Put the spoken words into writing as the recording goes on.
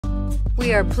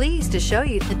We are pleased to show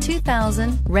you the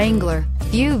 2000 Wrangler.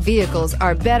 Few vehicles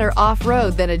are better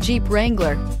off-road than a Jeep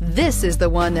Wrangler. This is the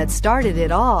one that started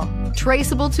it all.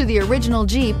 Traceable to the original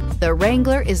Jeep, the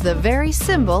Wrangler is the very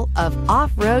symbol of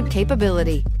off-road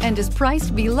capability and is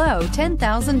priced below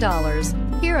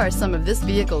 $10,000. Here are some of this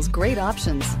vehicle's great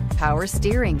options: power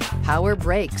steering, power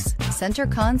brakes, center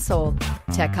console,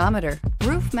 tachometer,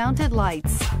 roof-mounted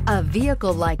lights. A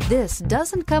vehicle like this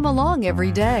doesn't come along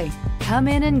every day. Come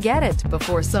in and get it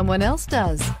before someone else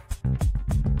does.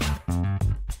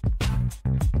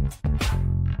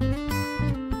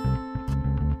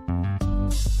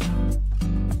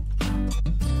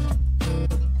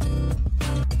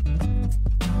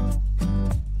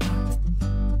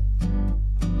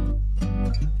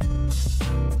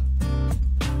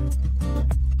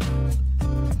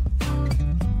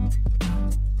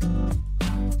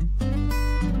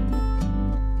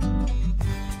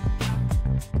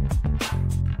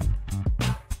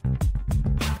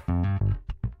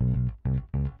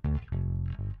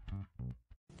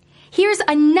 Here's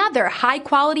another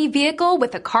high-quality vehicle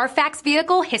with a CARFAX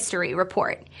Vehicle History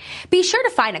Report. Be sure to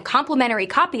find a complimentary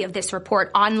copy of this report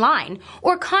online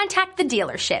or contact the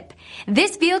dealership.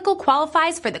 This vehicle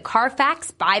qualifies for the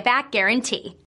CARFAX Buyback Guarantee.